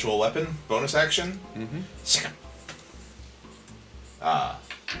then spiritual weapon bonus action. Second. No,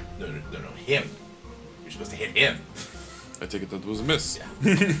 him. You're supposed to hit him. I take it that was a miss. Yeah.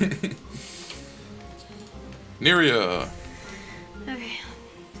 Neria. Okay.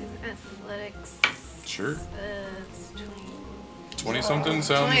 Do athletics. Sure. It's 20. 20 something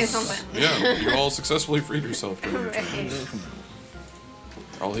sounds. 20 something. Yeah, you all successfully freed yourself during your turn. Right.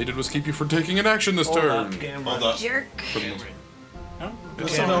 All he did was keep you from taking an action this Hold turn. up, game Hold on. up. Jerk. No? It's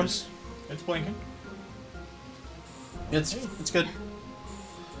Okay. still It's blinking. It's good.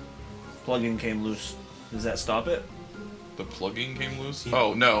 Plug-in came loose. Does that stop it? The plugging came loose?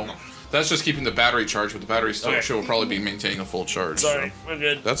 Oh, no. That's just keeping the battery charged, but the battery still Okay. will probably be maintaining a full charge. Sorry, we're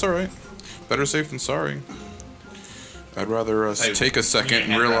good. That's alright. Better safe than sorry. I'd rather us Hey, take a when second you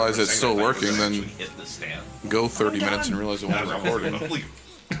and hand realize around it's for a still second, I thought working you were than actually hit the stand. go 30 minutes and realize it wasn't recording.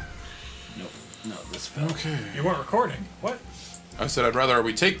 No, this fell. Okay. You weren't recording. What? I said I'd rather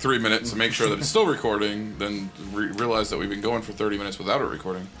we take 3 minutes and make sure that it's still recording than realize that we've been going for 30 minutes without it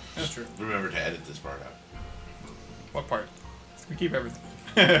recording. That's true. Remember to edit this part out. What part? We keep everything.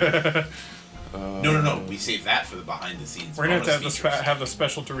 No. We save that for the behind the scenes. We're gonna have to bonus have features. have the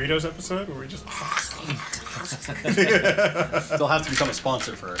special Doritos episode where we just. They'll have to become a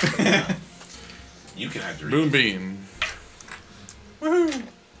sponsor for it. You can have to read. Moonbeam. Woohoo!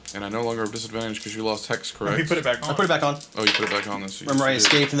 And I no longer have disadvantage because you lost Hex, correct? We put it back on. I put it back on. Oh, you put it back on this. Remember, I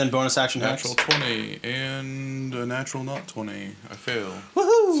escaped and then bonus action hex. Natural 20 and a natural not 20. I fail.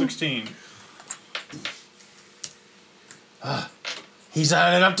 Woohoo! 16. He's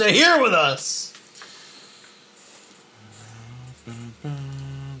added up to here with us.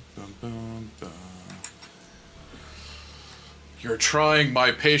 You're trying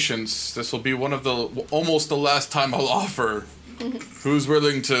my patience. This will be one of the almost the last time I'll offer. Who's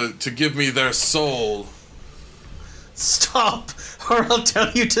willing to give me their soul? Stop, or I'll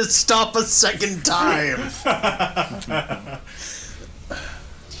tell you to stop a second time.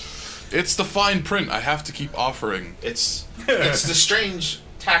 It's the fine print. I have to keep offering. It's the strange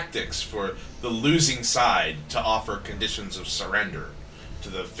tactics for the losing side to offer conditions of surrender to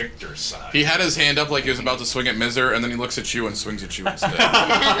the victor's side. He had his hand up like he was about to swing at Mizer, and then he looks at you and swings at you instead.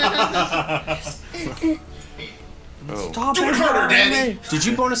 Oh, Stop Do it harder, Danny! Did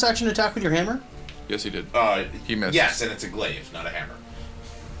you bonus action attack with your hammer? yes, he did. He missed. Yes, and it's a glaive, not a hammer.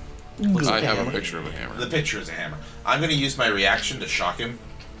 I have a picture of a hammer. The picture is a hammer. I'm going to use my reaction to shock him.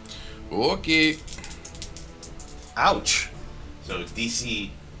 Okay. Ouch. So DC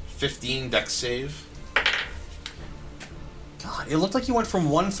 15 dex save. God, it looked like you went from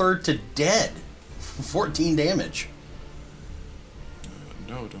 1/3 to dead. 14 damage.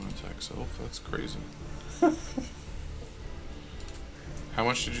 No, don't attack self. That's crazy. How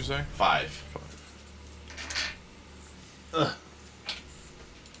much did you say? 5.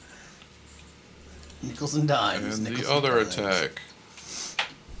 Nickels and dimes. And nickels the other dimes. attack.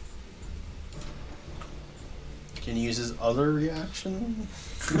 Can he use his other reaction?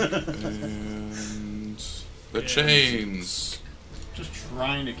 And the chains. Just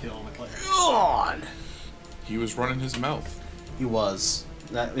trying to kill the player. God! He was running his mouth. He was.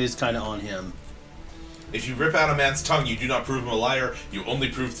 That is kind of on him. If you rip out a man's tongue, you do not prove him a liar. You only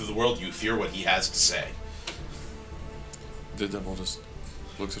prove to the world you fear what he has to say. The devil just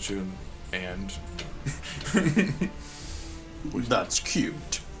looks at you and That's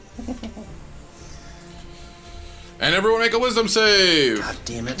cute. and everyone make a wisdom save. God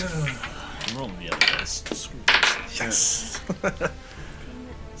damn it. I'm rolling the other dice. Yes.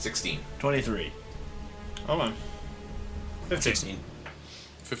 16. 23. Hold on. 15. 16.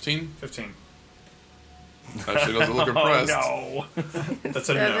 15. 15. Actually doesn't look impressed. Oh, no. That's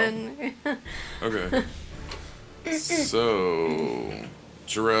a no. 7. Okay. So,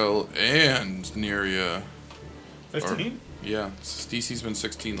 Jarrell and Neria. 15? Yeah, DC's been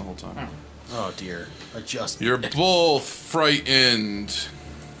 16 the whole time. Oh. Oh dear. Adjustment. You're both frightened.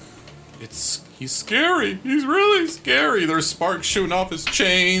 He's scary. He's really scary. There's sparks shooting off his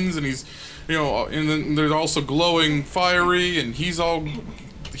chains, and he's, and then there's also glowing fiery, and he's all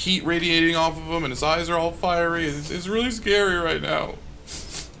heat radiating off of him, and his eyes are all fiery. It's really scary right now.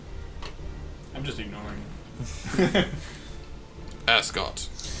 I'm just ignoring it. Ascot.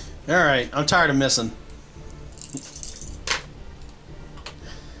 Alright, I'm tired of missing.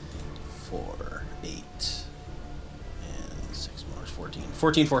 4, 8, and 6 more is 14.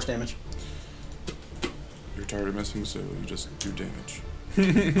 14 force damage. You're tired of missing, so you just do damage.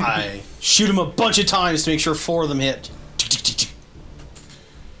 I shoot him a bunch of times to make sure 4 of them hit.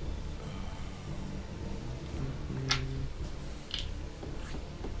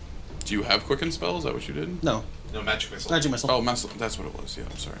 Do you have quicken spell? Is that what you did? No, No, magic missile. magic missile. Oh, that's what it was. Yeah,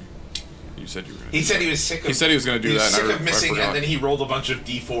 I'm sorry. You said you were gonna He do said that. he was sick of. He said he was gonna do he was that, sick and of I missing, forgot. and then he rolled a bunch of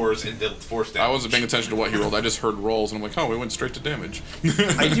d4s and dealt force damage. I wasn't paying attention to what he rolled. I just heard rolls, and I'm like, oh, we went straight to damage.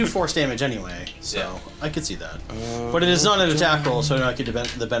 I do force damage anyway, so I could see that. But it is not an attack roll, so I don't get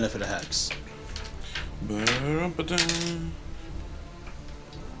the benefit of Hex.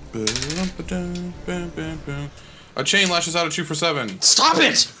 A chain lashes out at you for 7. Stop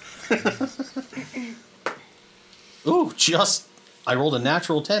it! Ooh, I rolled a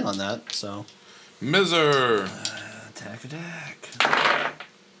natural 10 on that, so. Miser. Attack.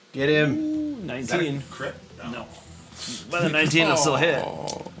 Get him. 19. Crit? No. By the 19, it'll still hit.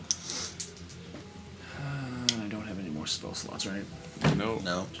 Oh, I don't have any more spell slots, right? no.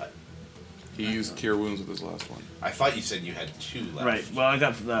 No. He used Cure Wounds with his last one. I thought you said you had 2 left. Right. Well, I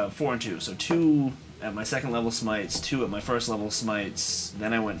got 4 and 2. So 2 at my second level smites, 2 at my first level smites.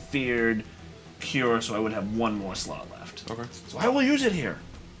 Then I went feared, cure, so I would have 1 more slot left. Okay. So I will use it here.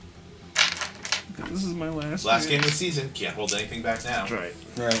 This is my last. Last game of the season. Can't hold anything back now. That's right.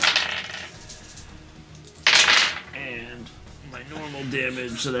 Right. And my normal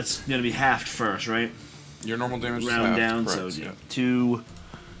damage, so that's gonna be halved first, right? Your normal damage Round is half. down, Correct, so yeah. 2.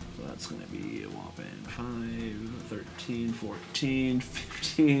 So that's gonna be a whopping 5, 13, 14,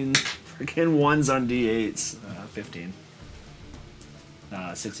 15. Freaking 1s on d8s. 15.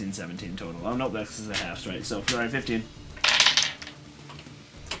 16, 17 total. Oh, no, that's the halves, right? So, alright, 15.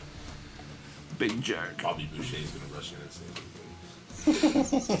 Big jerk. Bobby Boucher is going to rush in and save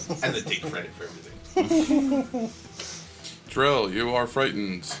everything. And then take credit for everything. Drell, you are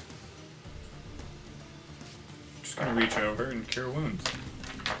frightened. Just gonna reach over and cure wounds.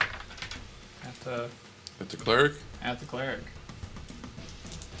 At the cleric? At the cleric.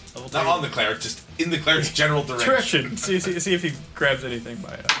 Level Not 2. on the cleric, just in the cleric's general direction. Direction. See if he grabs anything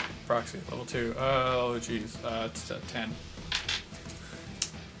by proxy. Level 2. Oh, jeez. It's a 10.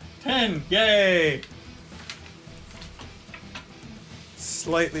 10! Yay!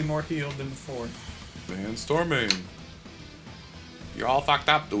 Slightly more healed than before. And storming. You're all fucked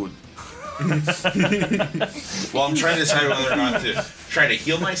up, dude. Well, I'm trying to decide whether or not to try to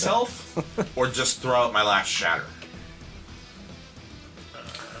heal myself or just throw out my last shatter.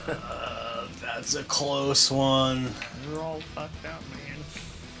 That's a close one. You're all fucked out, man.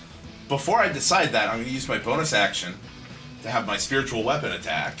 Before I decide that, I'm going to use my bonus action to have my spiritual weapon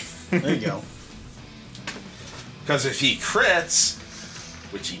attack. There you go. Because if he crits,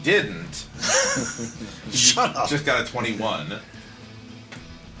 which he didn't, Shut up. just got a 21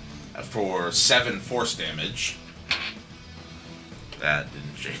 for 7 force damage. That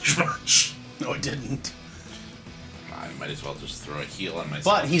didn't change much. No, it didn't. I might as well just throw a heal on myself.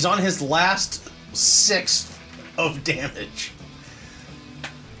 But he's on his last 6th of damage.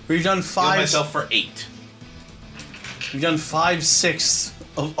 We've done Heal 5. myself for 8. We've done 5/6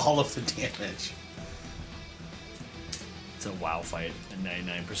 of all of the damage. It's a WoW fight, and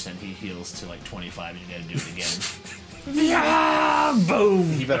 99% he heals to like 25, and you gotta do it again. Yeah,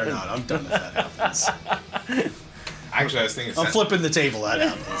 boom! You better not. I'm done if that happens. Actually, I was thinking. I'm flipping the table. That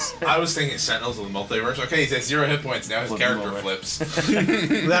happens. I was thinking Sentinels of the Multiverse. Okay, he's at 0 hit points now. His Flip him character over. flips.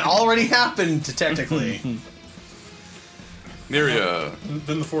 That already happened, technically. Neria.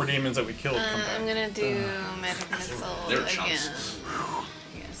 Then the 4 demons that we killed come I'm back. gonna do magic missile They're again. chumps.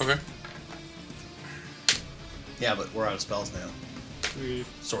 Yes. Okay. Yeah, but we're out of spells now. 3,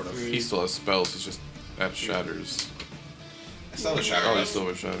 Sort of. He still has spells, it's just at shatters. I still have a Oh, shadow. he's still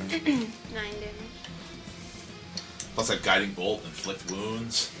with shatter. 9 damage. Plus, I have guiding bolt, inflict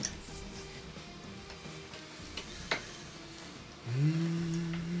wounds.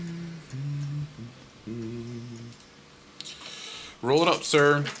 Roll it up,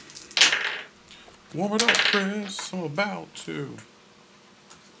 sir. Warm it up, Chris. I'm about to.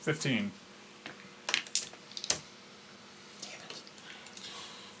 15.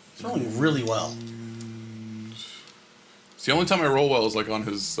 It's rolling really well. It's the only time I roll well is like on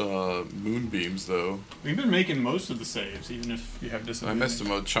his moonbeams, though. We've been making most of the saves, even if you have I disadvantage. missed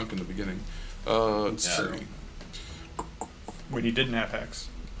him a chunk in the beginning. Let's Yeah. see. When you didn't have hex.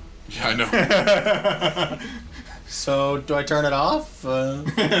 Yeah, I know. So, do I turn it off? Well,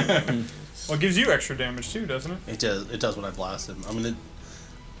 it gives you extra damage too, doesn't it? It does. It does when I blast him. I'm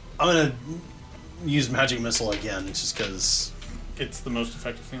gonna use magic missile again, just because. It's the most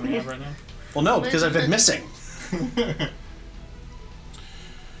effective thing we have right now. Well, no, because I've been missing.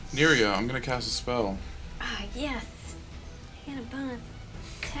 Neria, I'm gonna cast a spell. Ah, yes. I got a bonus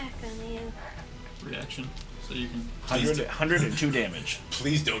attack on you. Reaction. So you can. 102 damage.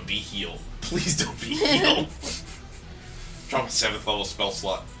 Please don't be heal. Please don't be heal. Drop a 7th level spell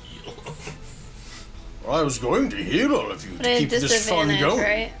slot. Heal. Well, I was going to heal all of you But to I keep had this fun disadvantage, going.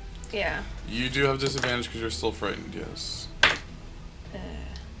 right? Yeah. You do have disadvantage because you're still frightened, yes.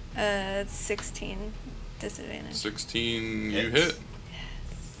 16 disadvantage. 16, you Hits. hit.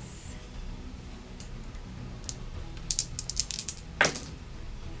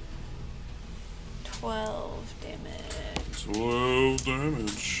 12 damage. 12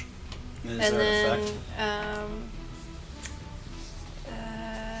 damage. Is And there then, an effect?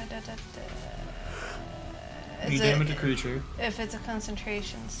 You is damage a it, creature. if it's a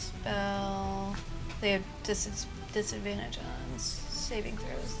concentration spell, they have disadvantage on saving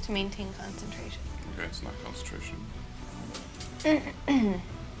throws to maintain concentration. Okay, it's not concentration.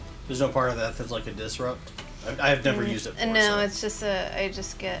 There's no part of that that's like a disrupt. I have never used it before. No, so. it's just I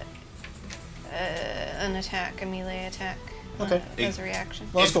just get an attack, a melee attack, Okay. as a reaction.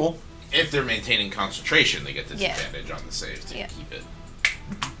 Well, that's cool. If they're maintaining concentration, they get Yeah. disadvantage on the save to Yeah. keep it.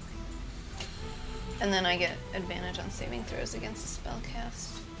 And then I get advantage on saving throws against the spell cast.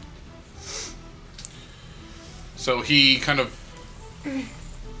 So he kind of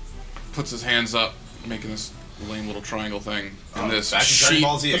puts his hands up, making this lame little triangle thing. And this Back to Dragon sheet,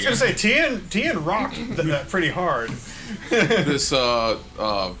 Ball Z I was again. gonna say Tien rocked that pretty hard. this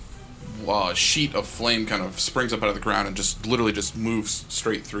sheet of flame kind of springs up out of the ground and just literally just moves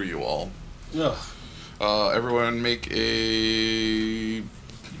straight through you all. Ugh. Everyone make a You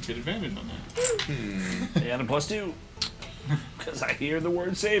get advantage on that. And a +2. Because I hear the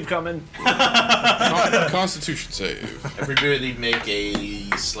word save coming. Constitution save. Everybody make a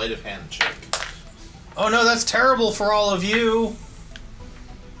sleight of hand check. Oh no, that's terrible for all of you.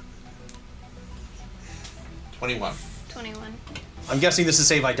 21. 21. I'm guessing this is a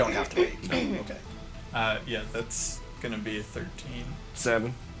save I don't have to make. No. Okay. Yeah, that's gonna be a 13.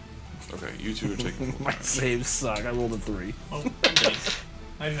 7. Okay, you two are taking full My damage. saves suck. I rolled a 3. Oh, okay.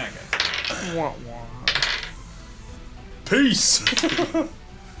 99 guys. Wah, wah. Peace.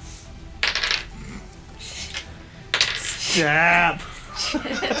 Stop.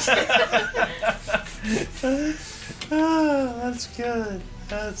 That's good.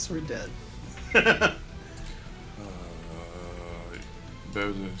 We're dead.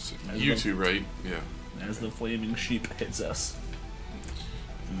 You two, right? Yeah. As the flaming sheep hits us.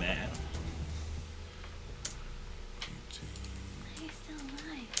 Man. 18, He's still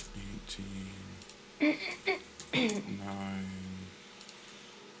alive. 18,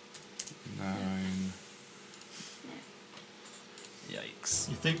 9. Yikes.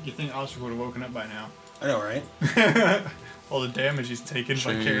 You think Oscar would have woken up by now? I know, right? All the damage he's taken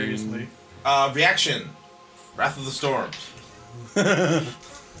vicariously. Reaction. Wrath of the Storms.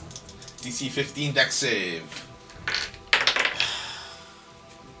 DC 15 dex save.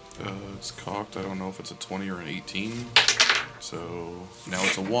 It's cocked. I don't know if it's a 20 or an 18. So now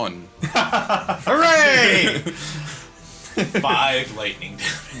it's a 1. Hooray! 5 lightning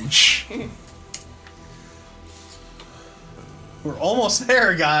damage. We're almost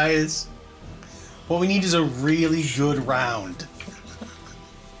there, guys. What we need is a really good round.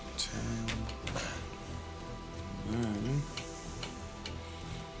 10. 9.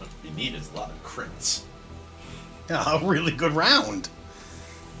 What we need is a lot of crits. Yeah, a really good round.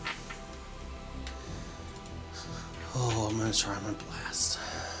 Oh, I'm gonna try my blast.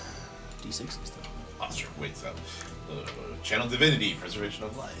 D6 stuff. Oscar wakes up. Channel Divinity, Preservation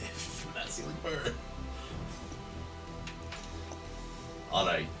of Life. Not Sealing Bird.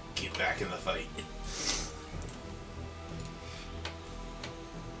 Alright, get back in the fight.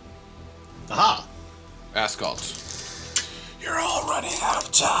 Aha! Ascot. You're all running out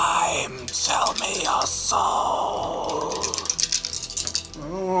of time. Tell me your soul. I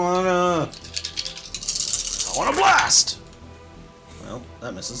wanna blast! Well,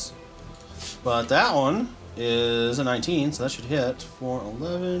 that misses. But that one is a 19, so that should hit for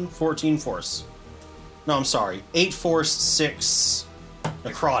 11, 14 force. No, I'm sorry. 8 force, 6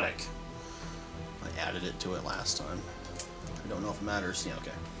 necrotic. I added it to it last time. Don't know if it matters. Yeah,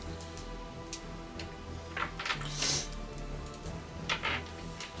 okay.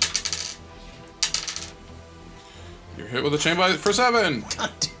 You're hit with a chain bite for 7.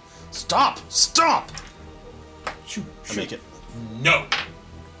 God, stop! Stop! Shoot, I make it. No.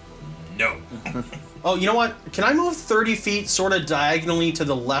 No. Oh, you know what? Can I move 30 feet sort of diagonally to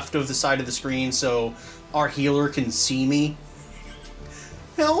the left of the side of the screen so our healer can see me?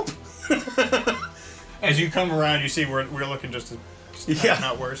 Help! As you come around, you see we're looking just Yeah.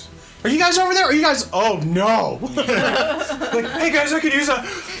 not worse. Are you guys over there? Are you guys... Oh, no! Like, hey guys, I could use a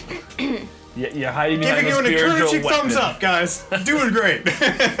You're hiding behind giving you a an spiritual encouraging weapon. thumbs up, guys. Doing great.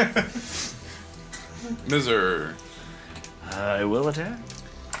 Miser. I will attack.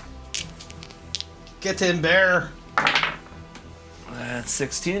 Get him, bear! That's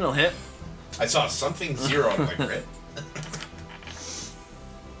 16. I'll hit. I saw something 0 on my crit.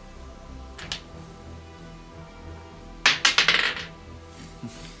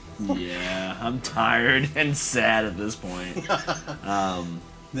 Yeah, I'm tired and sad at this point.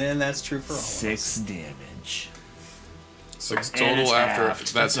 Then that's true for all of us. 6 damage. 6 And total it's after.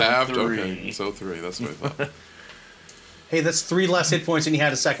 halved. That's So halved? 3. Okay, so 3. That's what I thought. Hey, that's 3 less hit points than you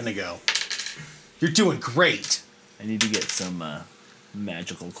had a second ago. You're doing great. I need to get some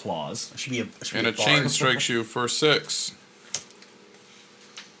magical claws. I should be a And a chain strikes you for 6.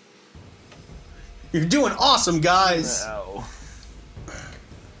 You're doing awesome, guys. Ow.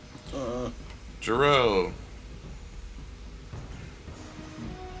 Jiro.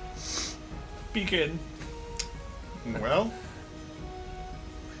 Beacon. Well,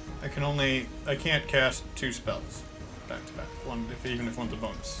 I can't cast 2 spells back to back. Even if one's a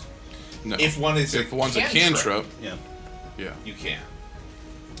bonus. No. If one is If one's a cantrip, Yeah. yeah. you can.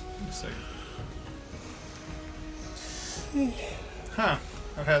 Let's see. Huh.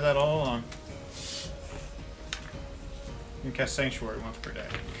 I've had that all along. You can cast Sanctuary once per day.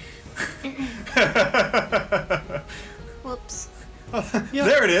 Whoops.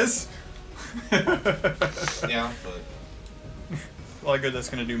 There it is! Yeah, but A lot of good that's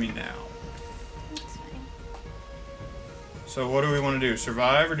going to do me now. That's fine. So what do we want to do?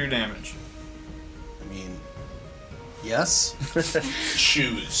 Survive or do damage? I mean, yes.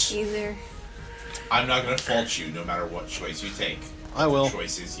 choose. Either. I'm not going to fault you no matter what choice you take. I will. The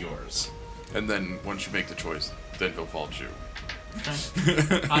choice is yours. And then once you make the choice, then he'll fault you.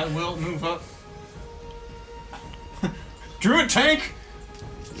 I will move up. Druid tank!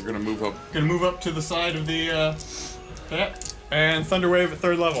 You're gonna move up. Gonna move up to the side of the, that. And Thunder Wave at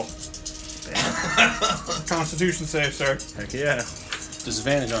 3rd level. Constitution save, sir. Heck yeah.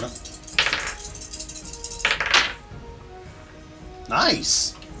 Disadvantage on it.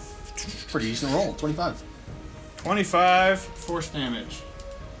 Nice. Pretty decent roll. 25. 25 force damage.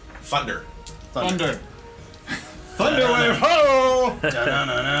 Thunder. Thunder. Thunder Wave, ho!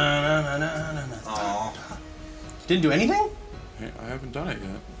 Aww. Didn't do anything? Hey, I haven't done it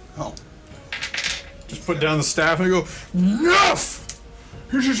yet. Oh. Just put down the staff and go, enough!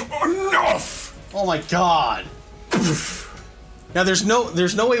 This is enough! Oh my god. Now there's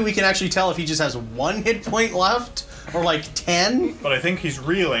no way we can actually tell if he just has 1 hit point left or like 10. But I think he's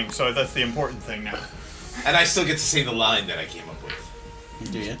reeling, so that's the important thing now. And I still get to say the line that I came up with.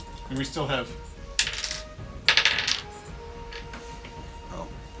 Do you? And we still have... Oh,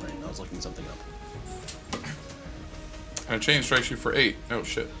 right. I was looking something up. And a chain strikes you for 8. Oh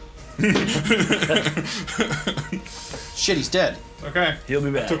shit. Shit, he's dead. Okay. He'll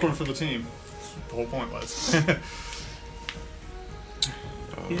be back. Took one for the team. The whole point was.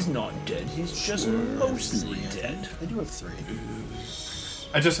 He's not dead. He's just mostly dead. I do have 3.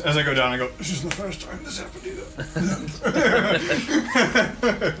 I just, as I go down, I go, this isn't the first time this happened either.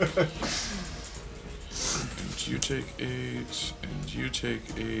 And you take 8. And you take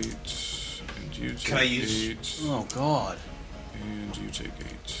 8. And you take Can I use- 8. Oh god. And you take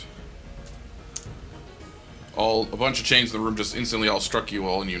 8. A bunch of chains in the room just instantly all struck you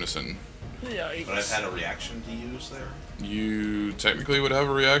all in unison. But I've had a reaction to use there. You technically would have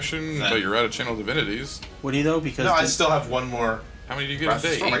a reaction, Then- but you're out of channel divinities. Would he though? Because No, I still have one more. How many do you get Breath a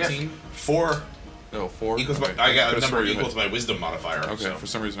of day? Storm. I got 18? 4 No, 4. equals my. Okay. I got a Could've number sworn you equal had- to my wisdom modifier. Okay, so for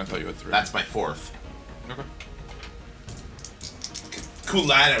some reason I thought you had 3. that's my 4th. Okay. Cool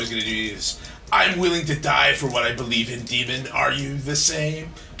line I was gonna do is, I'm willing to die for what I believe in, demon. Are you the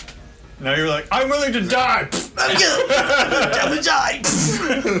same? Now you're like, I'm willing to die! I'm gonna die.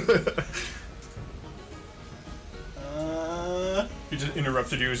 He just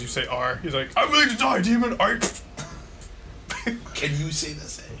interrupted you as you say R. He's like, I'm willing to die, demon! R. Can you say the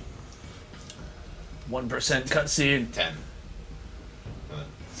same? 1% cutscene. 10.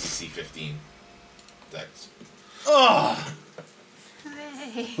 DC 15. Dex. Oh,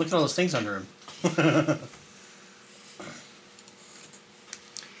 Okay. Look at all those things under him.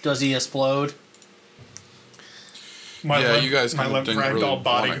 Does he explode? Yeah, you guys my kind of limp didn't really ragdoll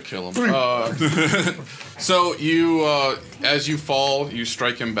body. want to kill him. So you, as you fall, you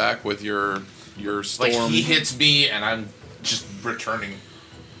strike him back with your storm. Like he hits me, and I'm just returning.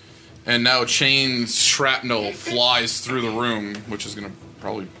 And now chain shrapnel flies through the room, which is gonna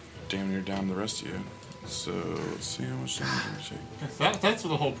probably damn near down the rest of you. So let's see how much damage you take. That's what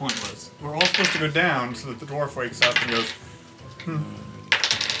the whole point was. We're all supposed to go down so that the dwarf wakes up and goes,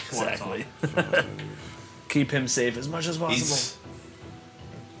 Exactly. Keep him safe as much as possible.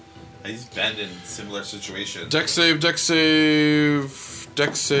 He's been in similar situations. Dex save, dex save,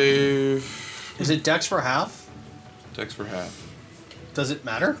 dex save. Is it dex for half? Dex for half. Does it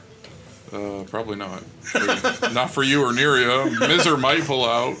matter? Probably not. Not for you or Neria. Mizer might pull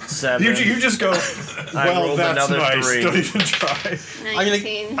out. 7. you just go, I well, rolled that's another nice. 3. Don't even try.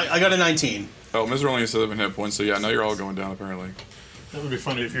 19. I got a 19. Oh, Mizer only has 7 hit points, so yeah, now you're all going down apparently. That would be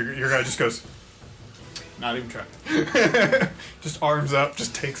funny if your guy just goes, not even try. Just arms up,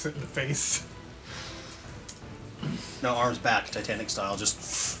 just takes it in the face. No, arms back, Titanic style. Just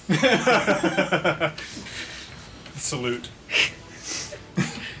Salute.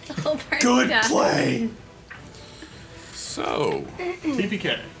 The whole party good died. play. So,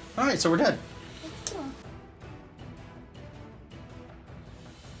 TPK. All right, so we're dead.